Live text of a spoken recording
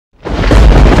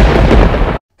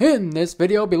In this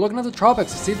video, I'll be looking at the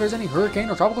tropics to see if there's any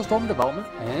hurricane or tropical storm development,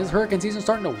 and is hurricane season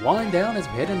starting to wind down as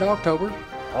we head into October.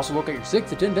 Also look at your 6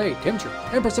 to 10 day temperature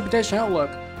and precipitation outlook,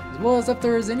 as well as if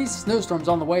there is any snowstorms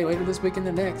on the way later this week and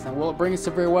the next, and will it bring a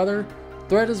severe weather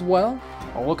threat as well?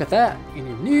 I'll look at that in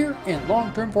your near and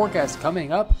long-term forecast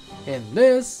coming up in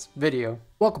this video.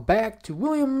 Welcome back to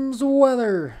Williams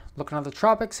Weather. Looking at the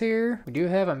tropics here, we do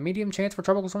have a medium chance for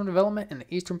tropical storm development in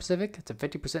the eastern Pacific. It's a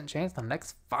 50% chance in the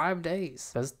next 5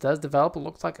 days. This does develop. It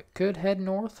looks like it could head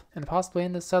north and possibly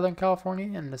into southern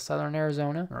California and to southern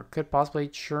Arizona, or it could possibly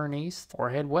churn east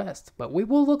or head west. But we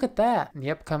will look at that in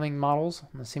the upcoming models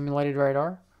on the simulated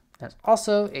radar. There's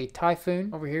also a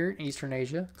typhoon over here in Eastern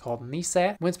Asia called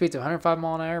Nisat. Wind speeds of 105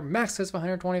 miles an hour, max gusts of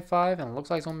 125, and it looks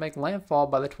like it's going to make landfall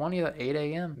by the 20th at 8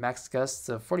 a.m. Max gusts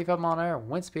of 45 miles an hour,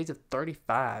 wind speeds of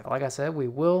 35. Like I said, we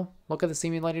will look at the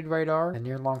simulated radar and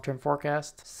near long-term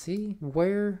forecast, see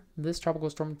where this tropical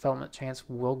storm development chance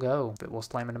will go. If it will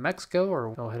slam into Mexico, or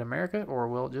will it hit America, or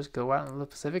will it just go out into the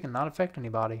Pacific and not affect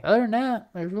anybody. Other than that,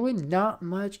 there's really not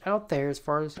much out there as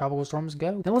far as tropical storms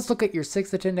go. Now let's look at your 6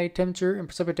 to 10 day temperature and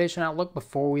precipitation outlook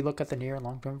before we look at the near and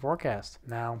long-term forecast.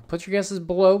 Now, put your guesses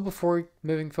below before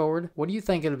moving forward. What do you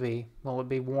think it'll be? Will it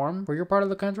be warm for your part of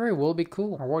the country, or will it be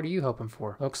cool? Or what are you hoping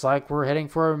for? Looks like we're heading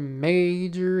for a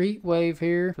major heat wave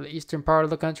here for the eastern part of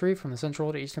the country, from the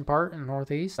central to eastern part and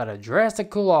northeast. Got a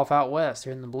drastic cool off out west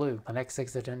here in the blue the next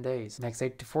 6 to 10 days. Next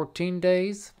 8 to 14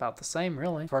 days, about the same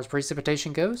really. As far as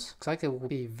precipitation goes, looks like it will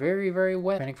be very, very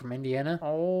wet, running from Indiana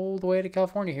all the way to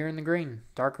California here in the green.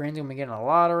 Dark green's gonna be getting a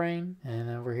lot of rain, and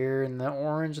over here in the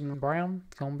orange and the brown,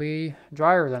 it's gonna be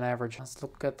drier than average. Let's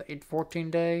look at the 8 to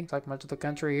 14 day. Looks like much of the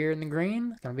country here in the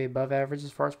green is gonna be above average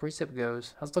as far as precip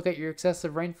goes. Let's look at your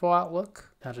excessive rainfall outlook.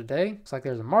 Now today, looks like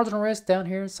there's a marginal risk down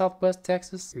here in southwest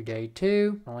Texas. Your day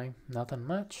 2, really nothing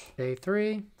much. Day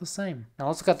 3, the same. Now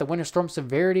let's look at the winter storm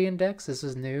severity index. This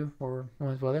is new for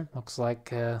Williams Weather. Looks like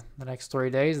the next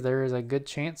 3 days there is a good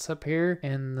chance up here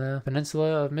in the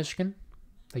peninsula of Michigan,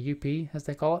 the UP as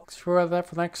they call it. For that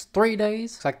for the next 3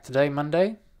 days. Looks like today,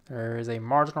 Monday, there is a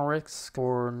marginal risk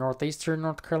for northeastern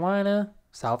North Carolina,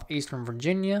 southeastern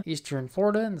Virginia, eastern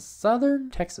Florida, and southern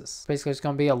Texas. Basically, it's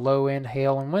going to be a low-end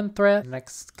hail and wind threat. The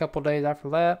next couple days after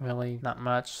that, really not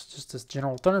much. Just this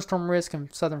general thunderstorm risk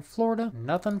in southern Florida.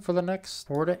 Nothing for the next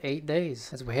 4 to 8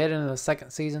 days as we head into the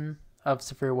second season of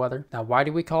severe weather. Now, why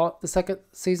do we call it the second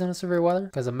season of severe weather?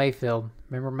 Because of Mayfield.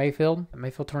 Remember Mayfield? The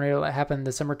Mayfield tornado that happened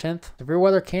December 10th? Severe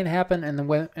weather can happen in the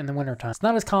winter time. It's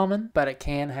not as common, but it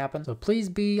can happen. So please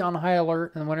be on high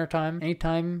alert in the winter time.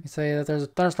 Anytime you say that there's a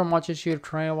thunderstorm watch issued, a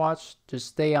tornado watch, just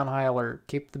stay on high alert.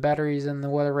 Keep the batteries in the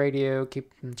weather radio,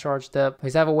 keep them charged up.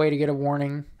 Please have a way to get a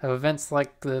warning of events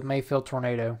like the Mayfield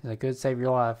tornado. It could save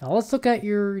your life. Now let's look at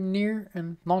your near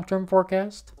and long-term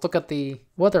forecast. Let's look at the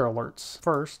weather alerts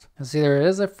first. And see, there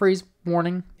is a freeze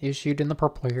warning issued in the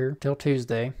purple here till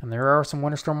Tuesday, and there are some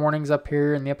winter storm warnings up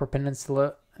here in the upper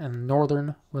peninsula and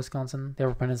northern Wisconsin, the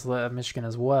upper peninsula of Michigan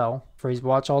as well. Freeze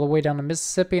watch all the way down to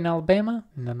Mississippi and Alabama,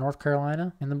 and the North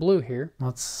Carolina in the blue here.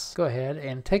 Let's go ahead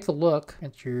and take a look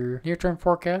at your near-term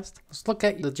forecast. Let's look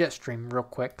at the jet stream real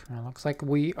quick. It looks like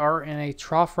we are in a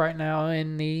trough right now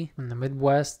in the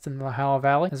Midwest and the Ohio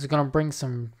Valley. This is going to bring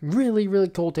some really, really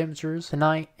cold temperatures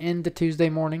tonight into Tuesday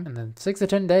morning, and then 6 to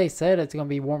 10 days said it's going to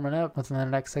be warming up within the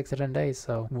next 6 to 10 days.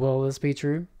 So will this be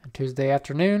true? And Tuesday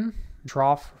afternoon,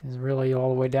 trough is really all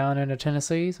the way down into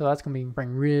Tennessee, so that's going to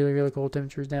bring really, really cold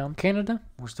temperatures down. Canada,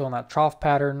 we're still in that trough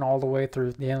pattern all the way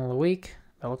through the end of the week.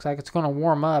 It looks like it's going to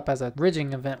warm up as a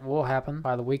ridging event will happen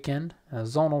by the weekend. A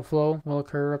zonal flow will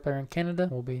occur up there in Canada.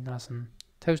 We'll be nice and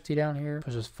toasty down here.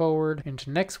 Pushes forward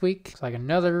into next week. Looks like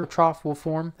another trough will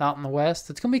form out in the west.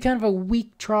 It's going to be kind of a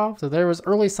weak trough. So there was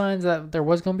early signs that there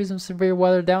was going to be some severe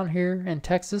weather down here in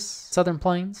Texas, southern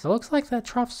plains. It looks like that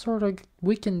trough sort of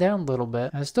weakened down a little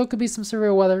bit. And it still could be some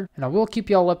severe weather. And I will keep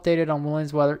y'all updated on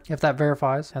Williams Weather if that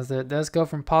verifies, as it does go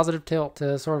from positive tilt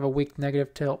to sort of a weak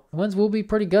negative tilt. The winds will be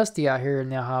pretty gusty out here in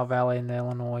the Ohio Valley and the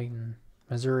Illinois and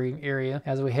Missouri area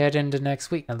as we head into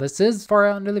next week. Now this is far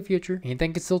out into the future.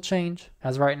 Anything can still change.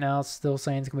 As right now, it's still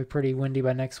saying it's going to be pretty windy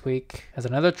by next week, as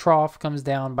another trough comes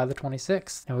down by the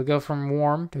 26th. And we go from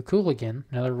warm to cool again.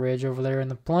 Another ridge over there in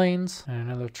the plains, and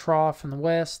another trough in the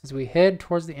west as we head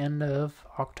towards the end of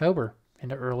October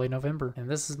into early November. And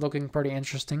this is looking pretty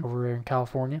interesting over in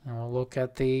California. And we'll look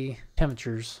at the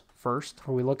temperatures first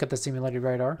before we look at the simulated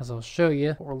radar, as I'll show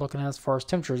you what we're looking at as far as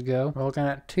temperatures go. We're looking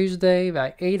at Tuesday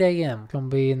by 8 a.m. It's going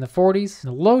to be in the 40s,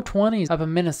 in the low 20s up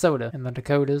in Minnesota and the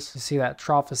Dakotas. You see that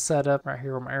trough is set up right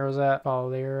here where my arrow's at. Follow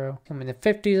the arrow. It's going to be in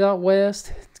the 50s out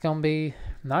west. It's going to be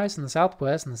nice in the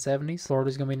southwest in the 70s.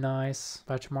 Florida's going to be nice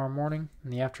by tomorrow morning.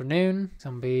 In the afternoon, it's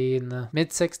going to be in the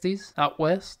mid 60s out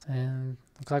west. And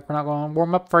looks like we're not going to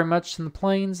warm up very much in the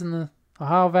plains and the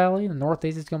Ohio Valley. The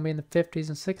Northeast is going to be in the 50s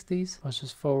and 60s. Let's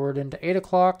just forward into 8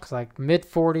 o'clock. It's like mid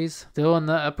 40s. Still in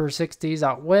the upper 60s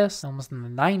out west. Almost in the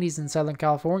 90s in Southern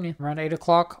California. Around 8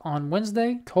 o'clock on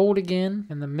Wednesday. Cold again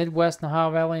in the Midwest and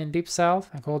Ohio Valley and deep south.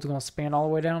 That cold's going to span all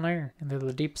the way down there into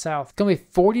the deep south. It's going to be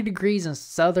 40 degrees in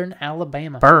Southern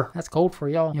Alabama. Brr. That's cold for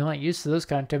y'all. You're not used to those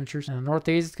kind of temperatures. In the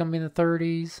Northeast, it's going to be in the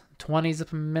 30s. 20s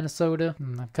up in Minnesota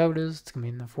and the Dakotas. It's going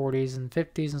to be in the 40s and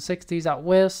 50s and 60s out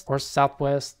west. Of course,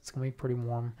 southwest, it's going to be pretty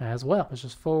warm as well. Let's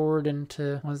just forward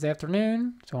into Wednesday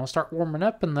afternoon. It's going to start warming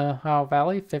up in the Ohio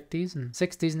Valley, 50s and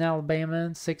 60s in Alabama,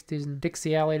 and 60s in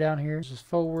Dixie Alley down here. Let's just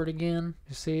forward again.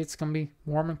 You see, it's going to be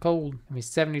warm and cold. It's going to be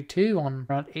 72 on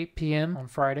around 8 p.m. on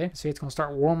Friday. You see, it's going to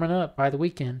start warming up by the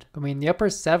weekend. It's going to be in the upper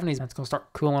 70s, and it's going to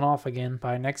start cooling off again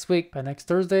by next week. By next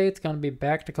Thursday, it's going to be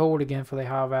back to cold again for the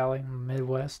Ohio Valley and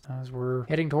Midwest, as we're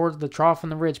heading towards the trough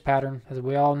and the ridge pattern, as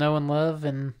we all know and love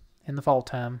in the fall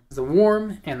time. The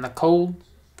warm and the cold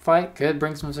fight could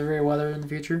bring some severe weather in the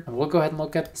future. We'll go ahead and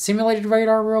look at the simulated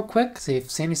radar real quick, see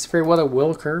if any severe weather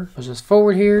will occur. Let's just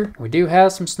forward here. We do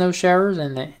have some snow showers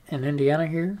in Indiana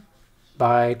here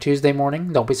by Tuesday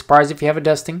morning. Don't be surprised if you have a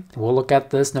dusting. We'll look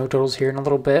at the snow totals here in a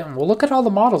little bit, and we'll look at all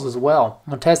the models as well.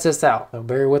 I'm going to test this out, so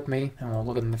bear with me, and we'll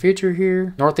look in the future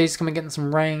here. Northeast is going to be getting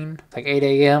some rain. It's like 8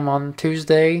 a.m. on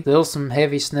Tuesday. Still some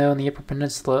heavy snow in the upper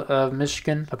peninsula of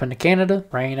Michigan up into Canada.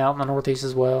 Rain out in the Northeast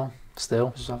as well.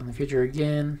 Still, just off in the future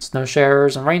again. Snow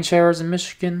showers and rain showers in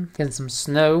Michigan. Getting some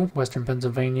snow, western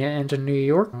Pennsylvania into New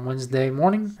York on Wednesday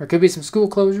morning. There could be some school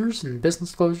closures and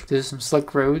business closures. There's some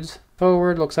slick roads.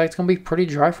 Forward, looks like it's going to be pretty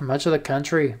dry for much of the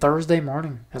country Thursday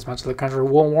morning. As much of the country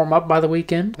will warm up by the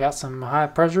weekend. We got some high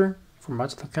pressure for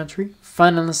much of the country.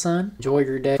 Fun in the sun. Enjoy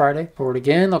your day. Friday. Forward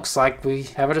again. Looks like we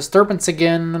have a disturbance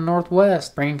again in the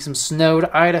northwest. Bringing some snow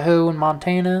to Idaho and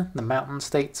Montana. The mountain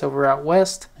states over out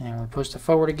west. And we pushed it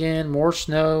forward again. More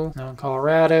snow. Snow in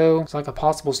Colorado. Looks like a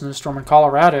possible snowstorm in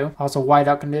Colorado. Also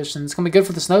whiteout conditions. It's going to be good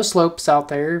for the snow slopes out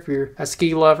there. If you're a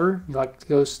ski lover, you like to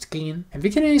go skiing. If you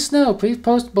get any snow, please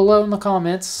post below in the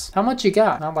comments how much you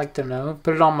got. I'd like to know.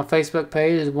 Put it on my Facebook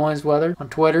page as Boy's Weather. On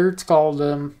Twitter, it's called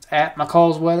at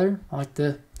McCall's Weather. I like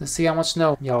to see how much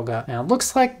snow y'all got. Now, it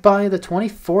looks like by the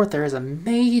 24th, there is a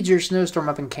major snowstorm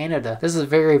up in Canada. This is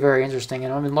very, very interesting,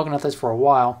 and I've been looking at this for a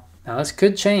while. Now, this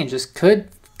could change. This could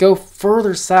go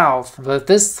further south, but if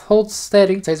this holds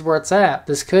steady, stays where it's at,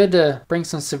 this could bring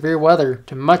some severe weather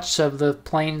to much of the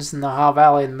plains in the Ohio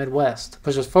Valley and the Midwest.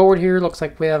 Push us forward here. Looks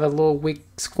like we have a little weak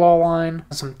squall line.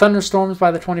 Some thunderstorms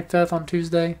by the 25th on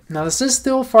Tuesday. Now, this is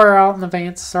still far out in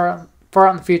advance. Far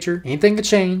out in the future. Anything could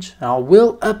change. And I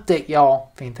will update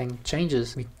y'all if anything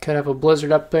changes. We could have a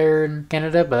blizzard up there in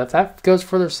Canada, but if that goes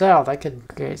further south, that could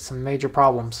create some major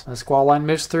problems. The squall line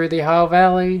moves through the Ohio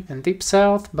Valley and deep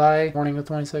south by morning of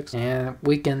the 26th, and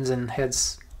weakens and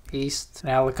heads east and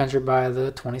out of the country by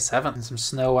the 27th. And some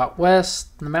snow out west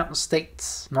in the mountain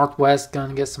states. Northwest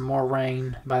gonna get some more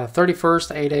rain by the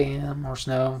 31st, 8 a.m. more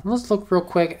snow. Let's look real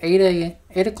quick. 8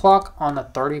 o'clock on the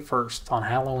 31st on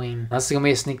Halloween. This is gonna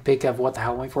be a sneak peek of what the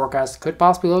Halloween forecast could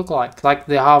possibly look like. Like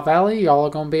the Ohio Valley, y'all are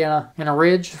gonna be in a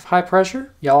ridge of high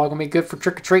pressure. Y'all are gonna be good for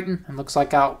trick-or-treating. And looks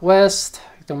like out west,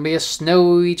 it's gonna be a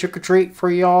snowy trick-or-treat for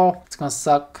y'all. It's gonna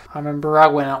suck. I remember I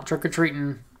went out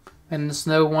trick-or-treating in the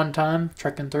snow one time,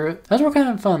 trekking through it. Those were kind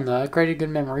of fun though. It created good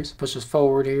memories. Push us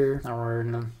forward here. Now we're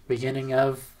in the beginning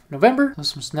of November.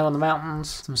 There's some snow in the mountains,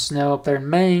 some snow up there in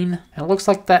Maine. And it looks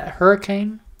like that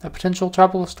hurricane, a potential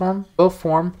tropical storm, will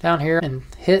form down here and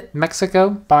hit Mexico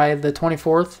by the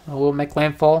 24th. It will make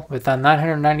landfall with a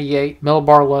 998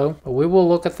 millibar low. But we will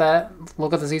look at that,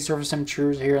 look at the sea surface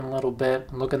temperatures here in a little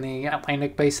bit, look in the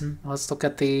Atlantic basin. Let's look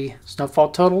at the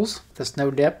snowfall totals, the snow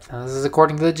depth. Now, this is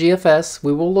according to the GFS.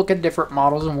 We will look at different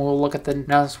models, and we'll look at the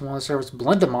National Weather Service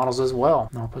blended models as well.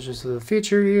 Now, I'll push us to the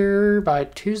future here. By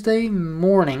Tuesday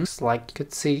mornings, like you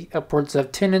could see upwards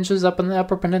of 10 inches up in the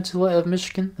upper peninsula of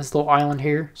Michigan, this little island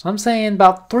here. So I'm saying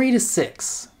about 3 to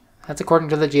 6. That's according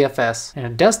to the GFS. And a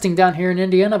dusting down here in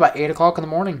Indiana by 8 o'clock in the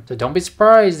morning. So don't be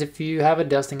surprised if you have a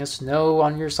dusting of snow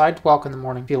on your sidewalk in the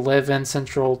morning. If you live in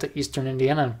central to eastern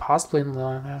Indiana and possibly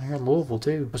down here in Louisville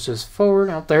too. Let's just forward.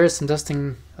 Oh, there is some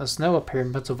dusting of snow up here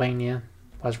in Pennsylvania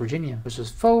West Virginia. Pushes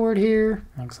forward here.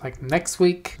 Looks like next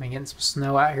week we getting some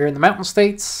snow out here in the mountain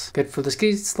states. Good for the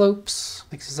ski slopes.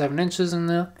 6 to 7 inches in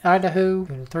the Idaho.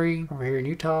 2 to 3 over here in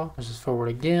Utah. Pushes forward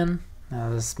again. Now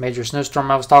this major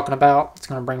snowstorm I was talking about, it's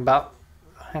going to bring about,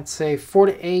 I'd say 4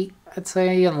 to 8. I'd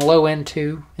say on the low end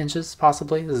 2 inches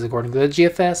possibly. This is according to the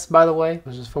GFS, by the way.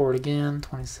 Pushes forward again,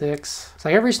 26. It's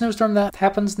like every snowstorm that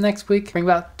happens next week bring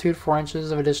about 2 to 4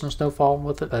 inches of additional snowfall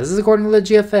with it. But this is according to the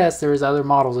GFS. There is other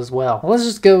models as well. Let's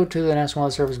just go to the National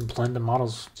Weather Service and blend the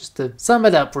models just to sum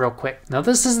it up real quick. Now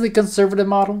this is the conservative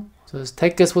model. So just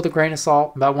take this with a grain of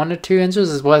salt. About 1 to 2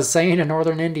 inches is what it's saying in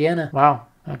northern Indiana. Wow,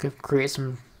 I could create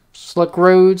some slick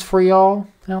roads for y'all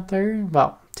out there.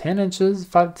 About 10 inches,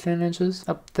 5 to 10 inches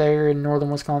up there in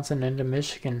northern Wisconsin into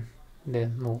Michigan. The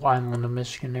little island of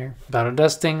Michigan there. About a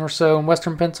dusting or so in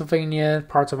western Pennsylvania,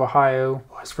 parts of Ohio,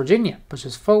 West Virginia.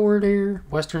 Pushes forward here.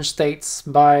 Western states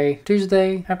by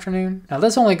Tuesday afternoon. Now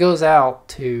this only goes out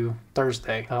to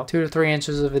Thursday. About 2 to 3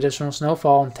 inches of additional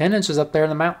snowfall and 10 inches up there in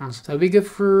the mountains. So it'll be good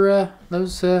for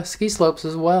those ski slopes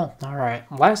as well.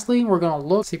 Alright, lastly we're going to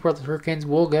look, see where the hurricanes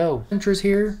will go. Temperatures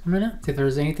here a minute. See if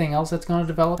there's anything else that's going to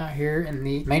develop out here in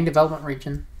the main development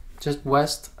region, just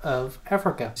west of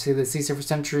Africa. See the sea surface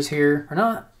temperatures here are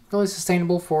not really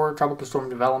sustainable for tropical storm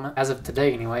development as of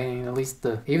today anyway. I mean, at least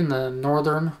even the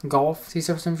northern Gulf sea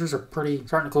surface temperatures are pretty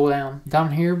starting to cool down.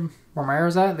 Down here where my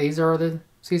arrow's at, these are the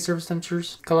sea surface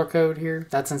temperatures. Color code here,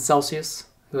 that's in Celsius.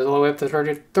 It goes all the way up to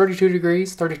 32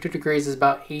 degrees. 32 degrees is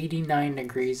about 89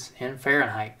 degrees in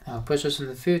Fahrenheit. Now push us in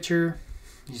the future.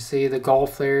 You see the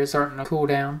Gulf there is starting to cool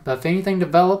down. But if anything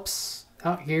develops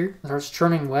out here, starts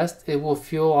turning west, it will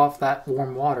fuel off that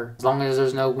warm water as long as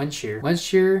there's no wind shear. Wind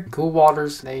shear, cool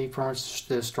waters, they pretty much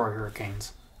destroy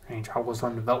hurricanes. Any tropical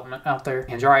storm development out there,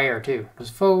 and dry air too.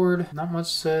 Goes forward, not much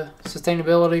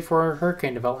sustainability for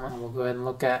hurricane development. We'll go ahead and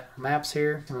look at maps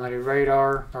here. Simulated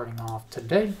radar starting off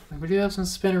today. We do have some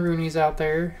spinneroonies out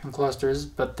there in clusters,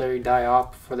 but they die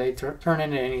off before they turn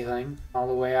into anything. All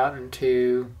the way out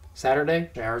into Saturday.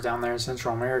 Showers down there in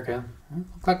Central America.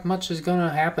 Look like much is gonna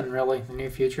happen really in the near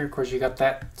future. Of course, you got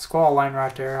that squall line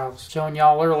right there I was showing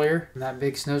y'all earlier, and that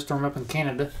big snowstorm up in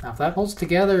Canada. Now, if that holds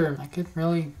together, that could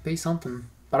really be something.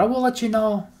 But I will let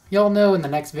y'all know in the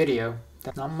next video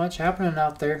that not much happening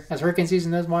out there as hurricane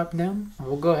season is wiping down. And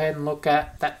we'll go ahead and look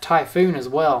at that typhoon as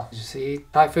well. You see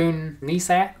Typhoon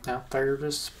Nisat out there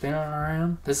just spinning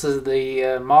around. This is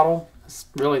the model. It's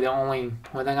really the only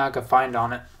thing I could find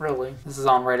on it, really. This is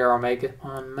on Radar Omega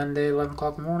on Monday, 11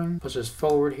 o'clock in the morning. Pushes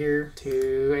forward here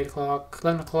to 8 o'clock,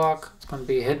 11 o'clock. It's going to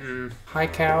be hitting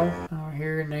Haikou over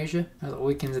here in Asia as it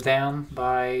weakens down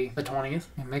by the 20th.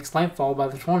 It makes landfall by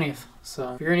the 20th.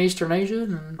 So if you're in Eastern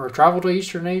Asia or travel to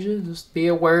Eastern Asia, just be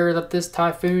aware that this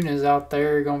typhoon is out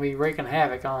there going to be wreaking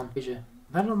havoc on Asia.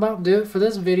 That'll about do it for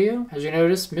this video. As you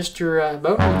notice, Mr.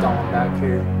 Boatman's gone back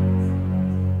here.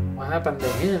 What happened to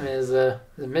him is a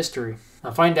mystery.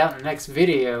 I'll find out in the next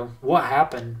video what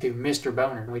happened to Mr.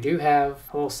 Boner. We do have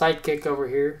a little sidekick over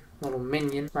here, a little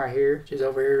minion right here. She's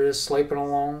over here just sleeping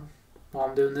along while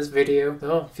I'm doing this video.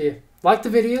 So if you like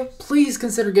the video, please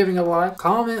consider giving a like,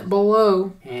 comment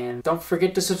below, and don't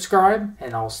forget to subscribe.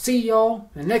 And I'll see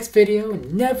y'all in the next video,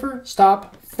 and never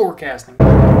stop forecasting.